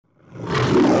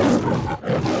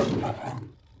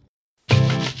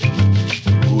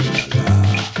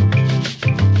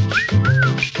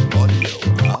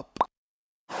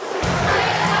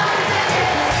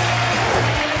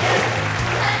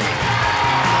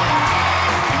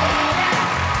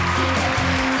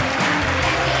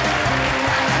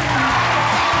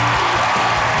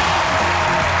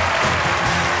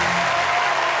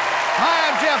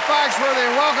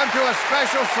welcome to a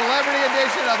special celebrity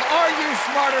edition of Are You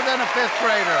Smarter Than a Fifth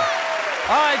Grader?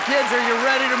 All right, kids, are you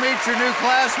ready to meet your new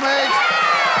classmates?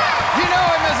 You know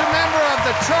him as a member of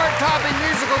the chart-topping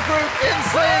musical group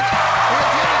NSYNC. He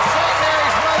attended St.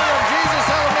 Mary's Mother of Jesus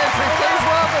Elementary. Please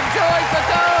welcome Joey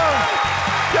Fatone.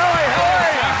 Joey, how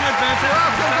are you? I'm good, Benson.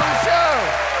 Welcome to the show.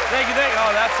 Thank you.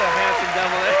 Oh, that's a handsome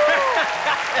devil there.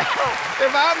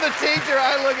 If I'm the teacher,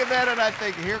 I look at that and I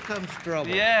think, here comes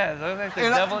trouble. Yeah, those are the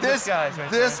devil in disguise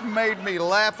right This there. made me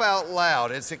laugh out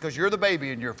loud. It's because you're the baby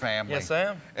in your family. Yes, I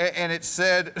am. And it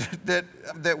said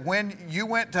that when you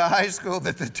went to high school,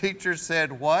 that the teacher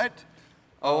said, what?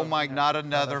 Oh my, not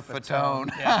another Fatone.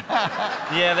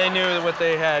 Yeah, they knew what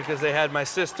they had because they had my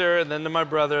sister, and then my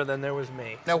brother, and then there was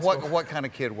me. Now, what kind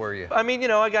of kid were you? I mean, you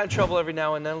know, I got in trouble every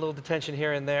now and then, a little detention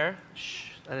here and there. Shh,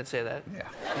 I didn't say that. Yeah.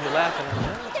 You're laughing.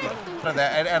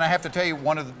 And I have to tell you,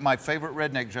 one of my favorite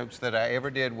redneck jokes that I ever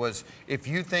did was, if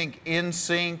you think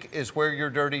NSYNC is where your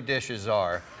dirty dishes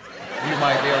are, you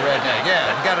might be a redneck.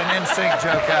 Yeah, you got an NSYNC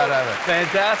joke out of it.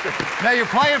 Fantastic. Now, you're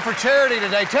playing for charity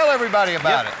today. Tell everybody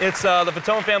about it. It's the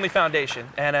Fatone Family Foundation,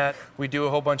 and we do a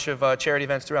whole bunch of charity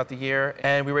events throughout the year,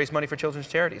 and we raise money for children's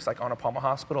charities, like Arnold Palmer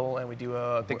Hospital, and we do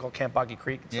a thing called Camp Boggy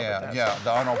Creek and stuff like that. Yeah,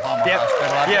 the Arnold Palmer Yep.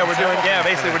 Hospital.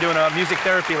 Basically we're doing a music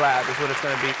therapy lab is what it's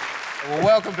going to be. Well,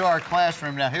 welcome to our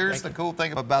classroom. Now, here's the cool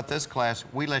thing about this class.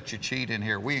 We let you cheat in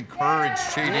here. We encourage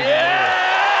cheating in here.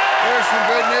 Here's some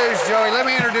good news, Joey. Let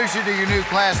me introduce you to your new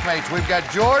classmates. We've got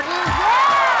Jordan,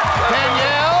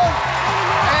 Danielle,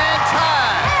 and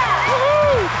Ty.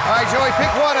 All right, Joey,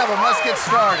 pick one of them. Let's get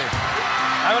started.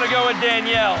 I'm going to go with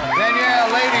Danielle.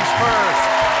 Danielle, ladies first.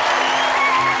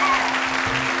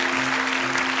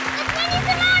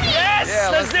 Yes!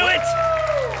 Yeah, let's do it!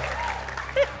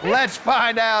 Let's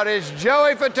find out, is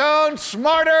Joey Fatone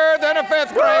smarter than a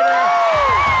fifth grader?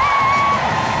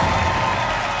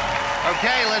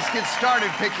 Okay, let's get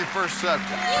started. Pick your first subject.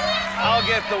 I'll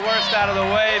get the worst out of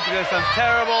the way because I'm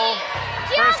terrible.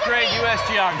 First grade U.S.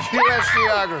 geography. U.S.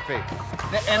 geography.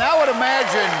 And I would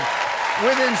imagine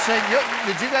within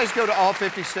did you guys go to all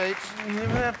 50 states?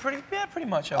 Yeah, pretty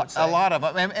much, I would say. A lot of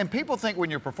them. And people think when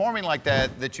you're performing like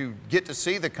that you get to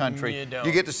see the country. You don't.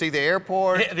 You get to see the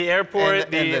airport. The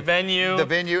airport, the venue. The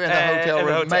venue and the hotel and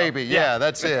room. the hotel. Maybe, yeah,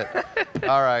 that's it.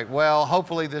 All right, well,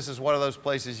 hopefully this is one of those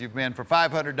places you've been. For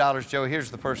 $500, Joe, here's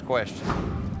the first question.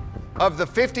 Of the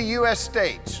 50 U.S.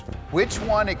 states, which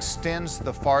one extends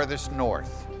the farthest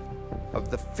north? Of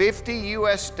the 50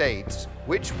 U.S. states,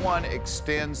 which one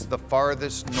extends the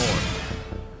farthest north?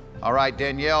 All right,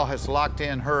 Danielle has locked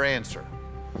in her answer.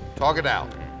 Talk it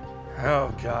out.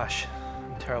 Oh, gosh.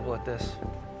 I'm terrible at this.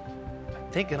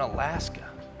 I'm thinking Alaska.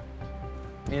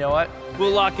 You know what?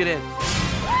 We'll lock it in.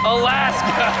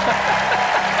 Alaska!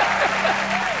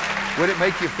 Would it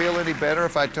make you feel any better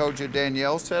if I told you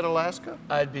Danielle said Alaska?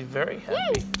 I'd be very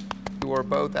happy. You are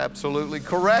both absolutely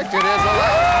correct. It is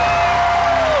Alaska.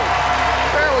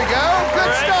 There we go.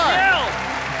 Good start.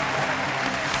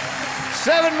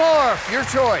 7 more. Your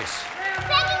choice.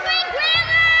 Second grade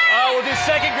grammar! Oh, we'll do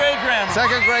second grade grammar.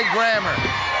 Second grade grammar.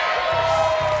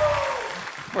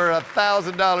 For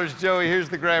 $1,000, Joey, here's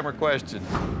the grammar question.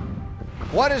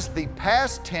 What is the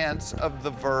past tense of the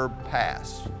verb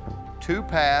pass? To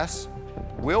pass,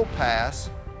 will pass,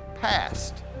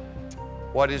 passed.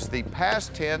 What is the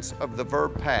past tense of the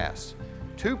verb pass?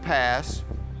 To pass,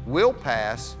 will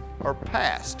pass, or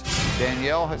passed?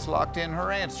 Danielle has locked in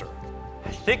her answer.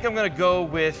 I think I'm gonna go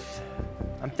with,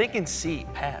 I'm thinking C,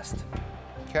 passed.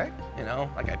 Okay. You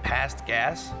know, like I passed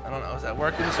gas. I don't know, does that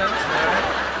work in a sentence?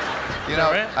 You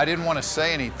know, right? I didn't want to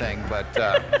say anything, but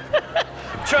I'm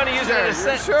trying to use it in a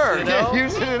sentence. sure, You know?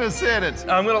 use it in a sentence.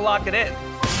 I'm gonna lock it in.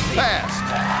 Passed.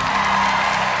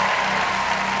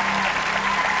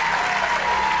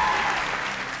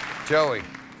 Joey,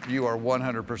 you are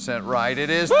 100% right. It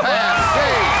is passed.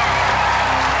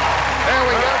 There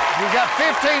we go. We got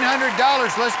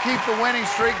 $1,500. Let's keep the winning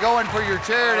streak going for your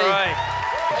charity. All right.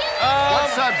 What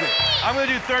subject? I'm gonna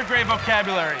do third grade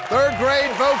vocabulary. Third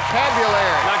grade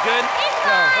vocabulary. Not good?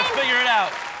 No. Let's figure it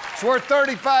out. It's worth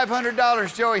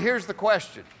 $3,500, Joey. Here's the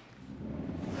question.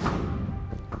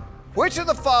 Which of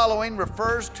the following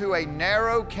refers to a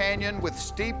narrow canyon with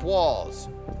steep walls?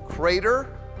 Crater,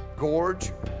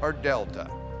 gorge, or delta?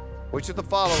 Which of the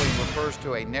following refers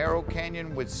to a narrow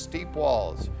canyon with steep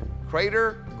walls?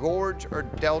 Crater, gorge, or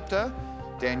delta?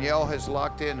 Danielle has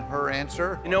locked in her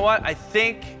answer. You know what? I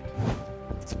think,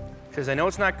 because I know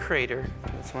it's not crater.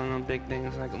 It's one of them big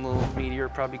things, like a little meteor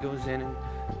probably goes in, and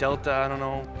delta, I don't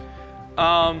know.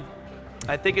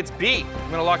 I think it's B. I'm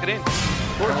gonna lock it in.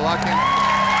 We're gonna lock in.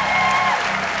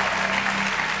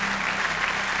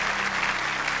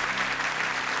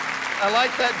 I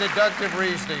like that deductive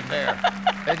reasoning there.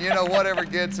 And you know, whatever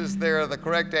gets us there, the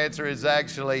correct answer is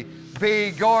actually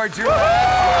B, Gorge. You're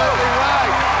absolutely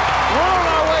right. We're on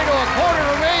our way to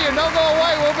 $250,000. Don't go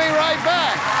away. We'll be right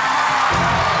back.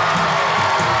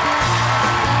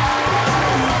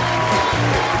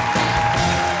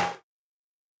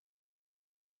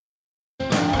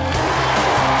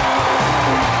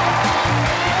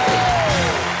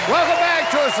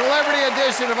 Celebrity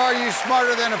edition of Are You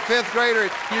Smarter Than a Fifth Grader?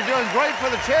 You're doing great for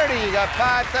the charity. You got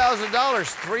 $5,000,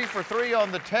 3 for 3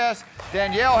 on the test.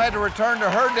 Danielle had to return to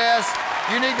her desk.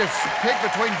 You need to pick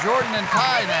between Jordan and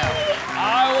Ty now.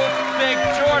 I will pick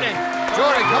Jordan.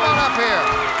 Jordan, come on up here.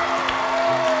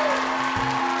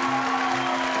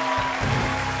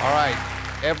 All right,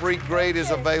 every grade is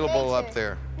available up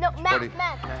there. No, math.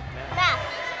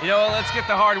 You know what, let's get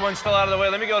the hard one still out of the way.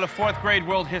 Let me go to 4th grade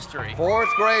world history.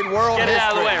 4th grade world history. Get it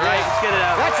out of the way, right? Let's get it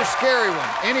out of the way. That's a scary one.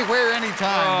 Anywhere,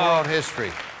 anytime, world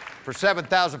history. For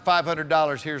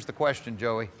 $7,500, here's the question,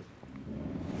 Joey.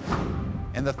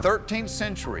 In the 13th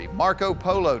century, Marco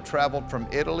Polo traveled from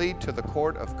Italy to the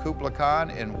court of Kublai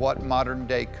Khan in what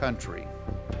modern-day country?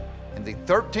 In the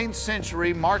 13th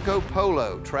century, Marco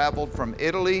Polo traveled from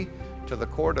Italy to the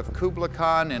court of Kublai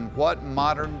Khan in what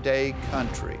modern-day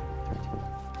country?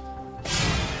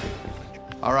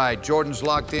 All right, Jordan's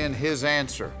locked in his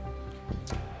answer.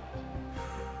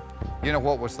 You know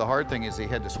what was the hard thing is he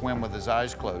had to swim with his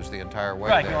eyes closed the entire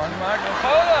way Right, there. going Marco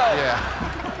Polo. Yeah.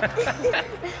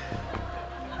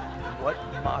 What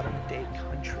modern day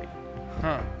country?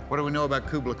 Huh. What do we know about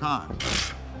Kublai Khan?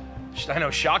 I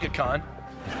know Shaka Khan.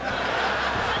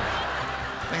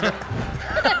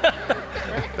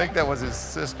 I think that was his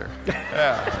sister.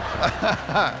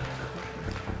 Yeah.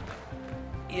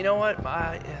 You know what?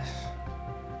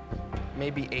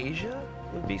 Maybe Asia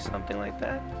would be something like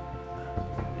that?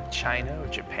 China or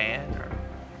Japan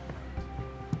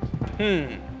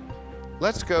or...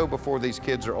 Let's go before these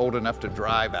kids are old enough to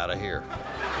drive out of here.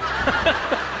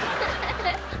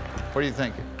 What are you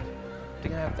thinking? I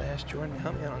think I have to ask Jordan to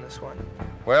help me out on this one.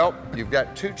 Well, you've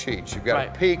got 2 cheats. You've got Right.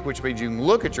 a peek, which means you can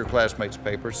look at your classmate's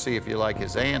papers, see if you like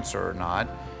his answer or not.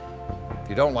 If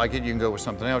you don't like it, you can go with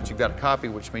something else. You've got a copy,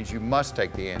 which means you must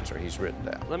take the answer he's written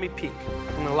down. Let me peek.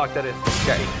 I'm gonna lock that in.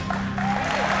 Okay.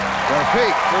 Going to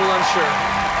peek. A little unsure.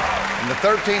 In the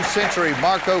 13th century,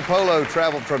 Marco Polo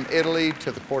traveled from Italy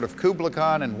to the court of Kublai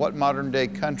Khan in what modern-day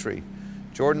country?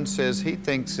 Jordan says he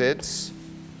thinks it's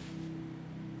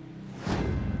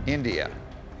India.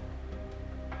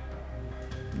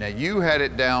 Now, you had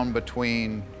it down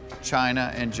between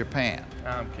China and Japan.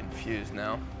 I'm confused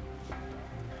now.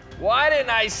 Why didn't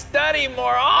I study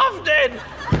more often?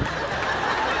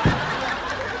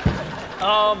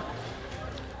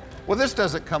 Well, this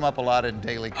doesn't come up a lot in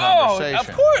daily Oh, conversation.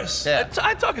 of course. Yeah.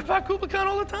 I talk about Kublai Khan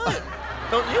all the time.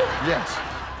 Don't you? Yes.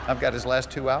 I've got his last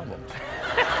 2 albums.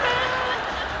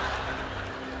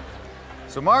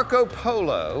 So Marco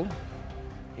Polo,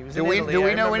 He was do in we Italy, know I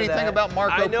remember anything that. about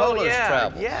Marco I know, Polo's yeah,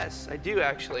 travels? Yes, I do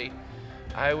actually.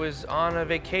 I was on a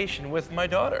vacation with my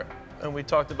daughter, and we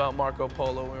talked about Marco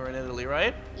Polo when we were in Italy,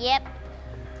 right? Yep.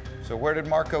 So where did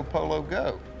Marco Polo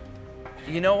go?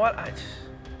 You know what?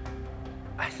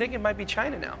 I think it might be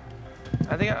China now.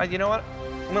 I think, you know what?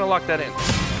 I'm gonna lock that in.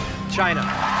 China.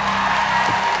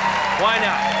 Why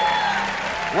not?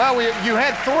 Well, you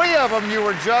had 3 of them you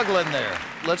were juggling there.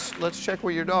 Let's check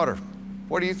with your daughter.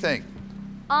 What do you think?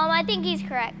 I think he's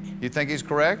correct. You think he's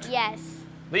correct? Yes.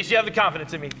 At least you have the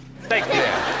confidence in me. Thank you.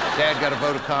 Yeah. Dad got a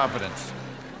vote of confidence.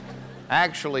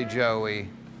 Actually, Joey,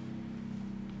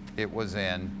 it was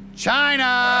in China.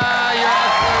 You're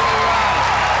absolutely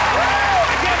right.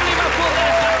 I can't believe I pulled that.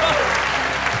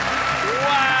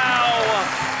 Wow.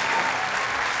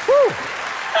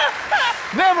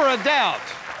 Never a doubt.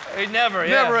 Never,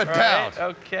 yeah. Never a All doubt. right,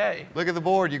 okay. Look at the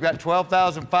board. You've got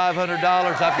 $12,500.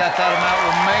 I've got that amount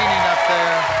remaining up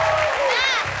there.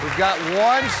 We've got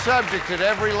 1 subject at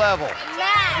every level.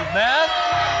 Math. Math?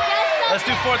 Let's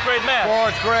do 4th grade math.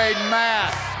 4th grade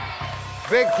math.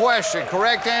 Big question.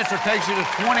 Correct answer takes you to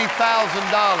 $20,000.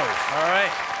 All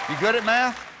right. You good at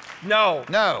math? No.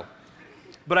 No.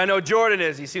 But I know Jordan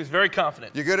is. He seems very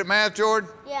confident. You good at math, Jordan?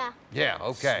 Yeah. Yeah,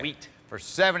 okay. Sweet. For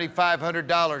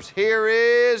 $7,500, here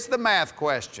is the math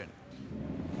question.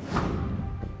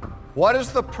 What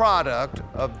is the product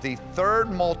of the 3rd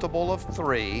multiple of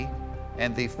 3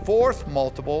 and the 4th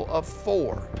multiple of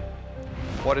 4?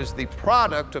 What is the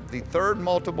product of the 3rd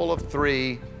multiple of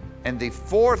 3 and the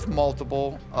 4th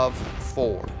multiple of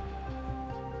 4?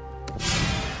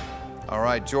 All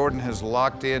right, Jordan has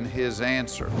locked in his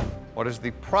answer. What is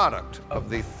the product of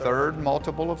the 3rd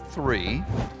multiple of 3?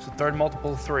 So 3rd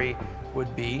multiple of 3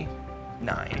 would be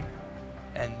 9.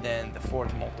 And then the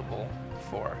fourth multiple,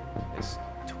 4, is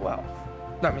 12.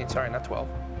 No, I mean, sorry, not 12.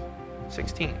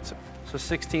 16. So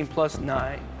 16 plus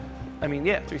 9. I mean,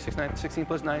 yeah, 3, 6, 9. 16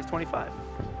 plus 9 is 25.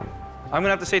 I'm gonna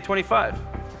have to say 25.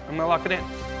 I'm gonna lock it in.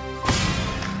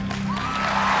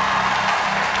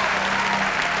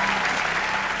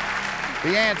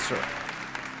 The answer,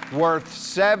 worth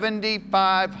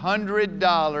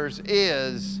 $7,500,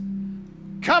 is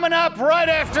coming up right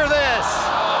after this.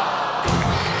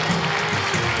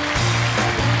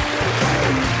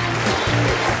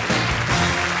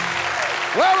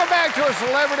 Welcome back to a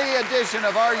celebrity edition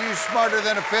of Are You Smarter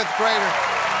Than a Fifth Grader?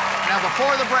 Now,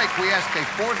 before the break, we asked a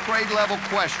fourth grade level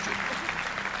question.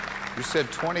 You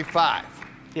said 25.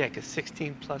 Yeah, because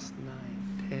 16 plus 9,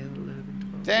 10, 11,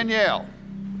 12. Danielle,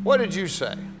 what did you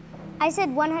say? I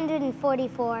said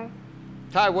 144.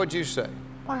 Ty, what'd you say?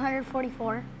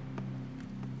 144.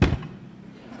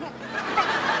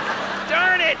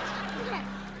 Darn it!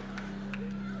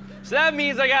 So that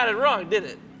means I got it wrong, didn't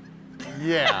it?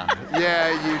 Yeah,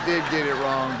 you did get it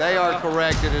wrong. They are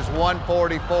correct. It is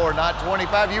 144, not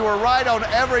 25. You were right on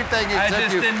everything except I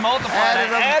just you didn't multiply. added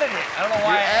them. I added it. I don't know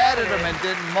why You added them and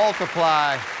didn't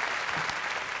multiply.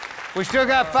 We still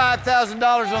got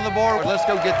 $5,000 on the board. Let's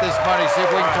go get this money, see if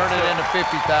we can turn it into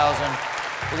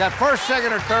 $50,000. We got first,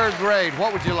 second, or third grade.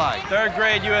 What would you like? Third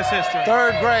grade U.S. history.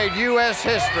 Third grade U.S.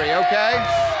 history, okay?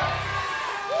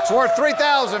 It's worth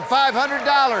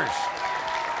 $3,500.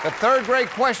 The third grade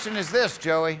question is this,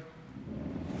 Joey.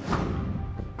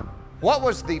 What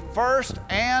was the first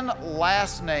and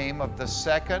last name of the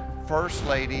second First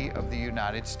Lady of the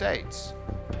United States?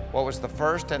 What was the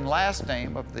first and last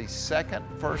name of the second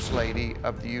First Lady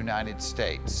of the United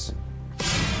States?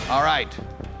 All right,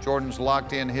 Jordan's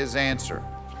locked in his answer.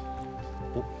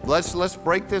 Let's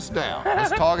break this down.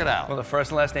 Let's talk it out. Well, the first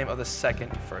and last name of the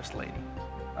second First Lady.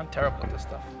 I'm terrible at this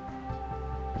stuff.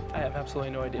 I have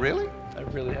absolutely no idea. Really? I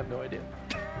really have no idea.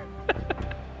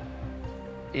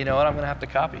 You know what? I'm gonna have to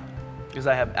copy because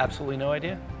I have absolutely no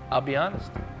idea. I'll be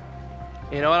honest.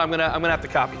 You know what? I'm gonna have to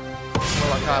copy.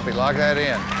 Lock that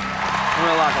in.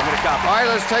 I'm gonna copy. All right,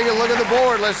 let's take a look at the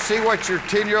board. Let's see what your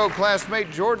 10-year-old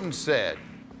classmate Jordan said.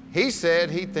 He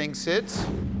said he thinks it's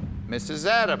Mrs.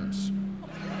 Adams.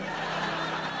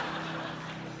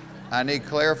 I need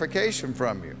clarification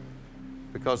from you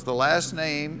because the last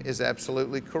name is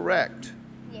absolutely correct.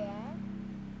 Yeah.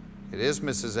 It is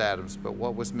Mrs. Adams, but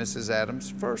what was Mrs.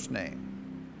 Adams' first name?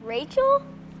 Rachel?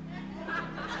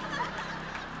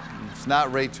 It's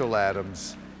not Rachel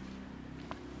Adams.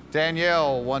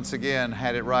 Danielle, once again,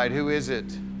 had it right. Who is it?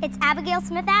 It's Abigail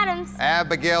Smith Adams.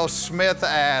 Abigail Smith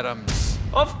Adams.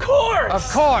 Of course! Of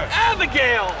course.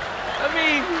 Abigail! I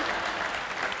mean...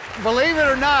 Believe it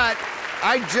or not,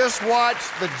 I just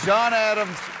watched the John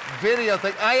Adams video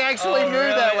thing. I actually knew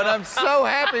really? that one. I'm so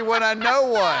happy when I know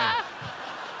one.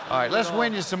 All right, let's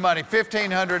win you some money.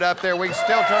 $1,500 up there. We can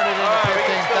still turn it into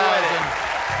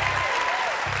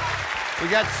 $15,000. We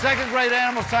got second grade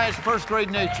animal science, first grade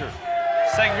nature.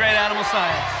 Second grade animal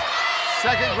science.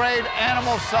 Second grade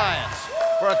animal science.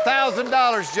 For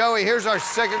 $1,000, Joey, here's our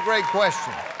second grade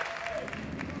question.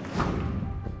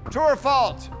 True or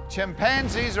false?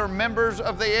 Chimpanzees are members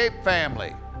of the ape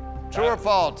family. True or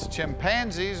false?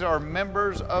 Chimpanzees are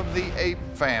members of the ape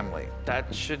family.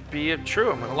 That should be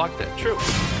true. I'm gonna lock that true.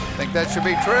 Think that should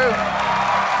be true?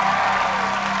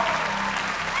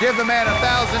 Give the man $1,000.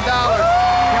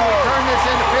 Can we turn this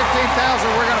into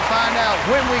 $15,000? We're gonna find out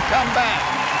when we come back.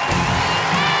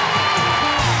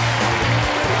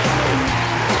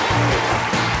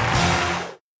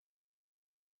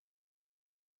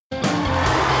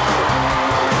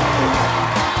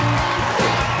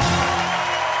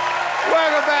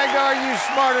 Welcome back to Are You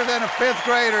Smarter Than a Fifth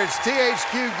Grader? It's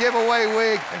THQ Giveaway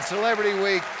Week and Celebrity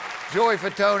Week. Joey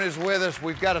Fatone is with us.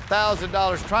 We've got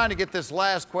 $1,000 trying to get this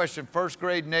last question, first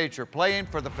grade nature, playing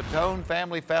for the Fatone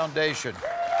Family Foundation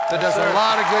that does a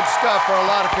lot of good stuff for a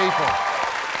lot of people.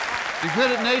 You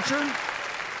good at nature?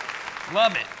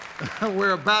 Love it.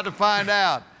 We're about to find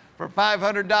out. For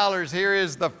 $500, here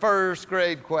is the first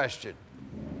grade question.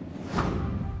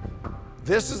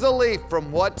 This is a leaf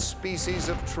from what species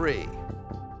of tree?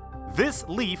 This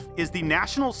leaf is the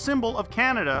national symbol of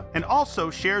Canada and also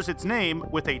shares its name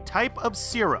with a type of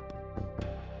syrup.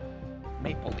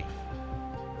 Maple leaf.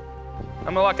 I'm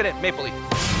gonna lock it in. Maple leaf.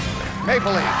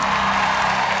 Maple leaf.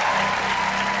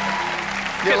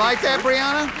 You like that,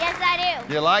 Brianna? Yes, I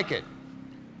do. You like it?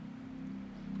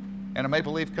 And a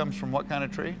maple leaf comes from what kind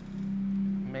of tree?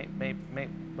 What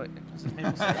is this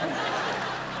maple syrup?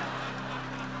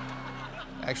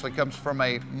 Actually comes from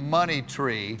a money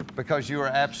tree because you are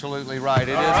absolutely right. It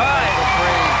is All right. a maple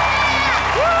tree.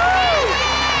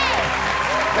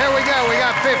 There we go. We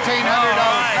got $1,500.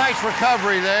 right. Nice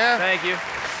recovery there. Thank you.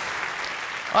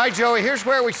 All right, Joey, here's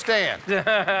where we stand. You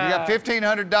got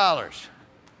 $1,500.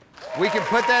 We can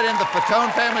put that in the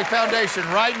Fatone Family Foundation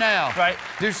right now. Right.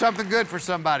 Do something good for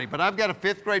somebody. But I've got a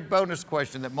 5th grade bonus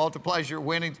question that multiplies your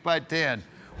winnings by 10.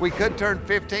 We could turn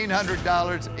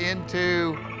 $1,500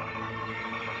 into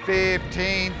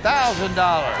 $15,000.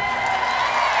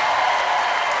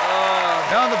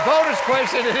 Now, on the bonus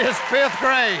question, it is 5th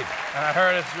grade. And I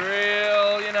heard it's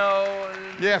real,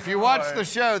 Yeah, if you watch the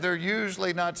show, they're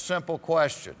usually not simple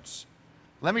questions.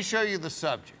 Let me show you the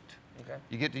subject. Okay.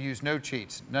 You get to use no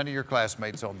cheats. None of your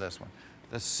classmates on this one.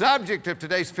 The subject of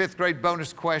today's 5th grade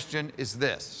bonus question is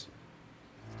this.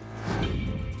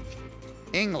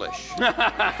 English.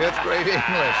 5th grade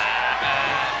English.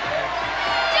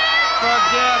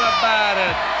 Forget about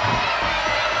it.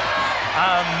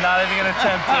 I'm not even gonna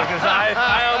attempt to, because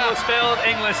I almost failed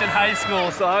English in high school,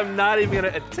 so I'm not even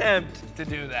gonna attempt to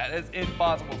do that. It's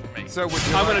impossible for me. So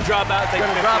I'm gonna drop out. Take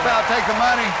the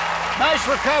money. Nice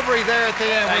recovery there at the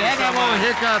end. Thank We had you that so little much.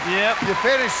 hiccup. Yep. You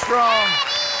finished strong.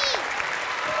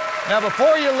 Now,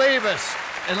 before you leave us,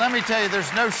 and let me tell you,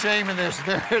 there's no shame in this.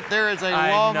 There is a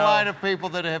long line of people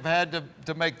that have had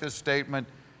to make this statement.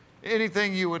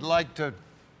 Anything you would like to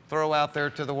throw out there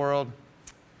to the world?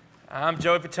 I'm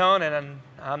Joey Fatone, and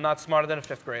I'm not smarter than a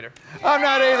 5th grader. I'm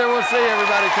not either. We'll see you,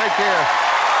 everybody. Take care.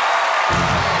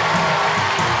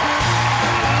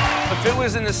 If it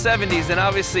was in the 70s, then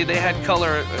obviously they had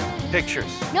color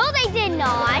pictures. No, they did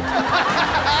not.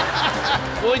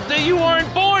 Well, you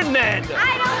weren't born then.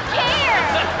 I don't care.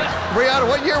 Brianna,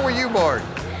 what year were you born?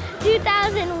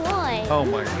 2001. Oh,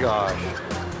 my gosh.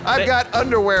 I've got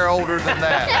underwear older than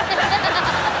that.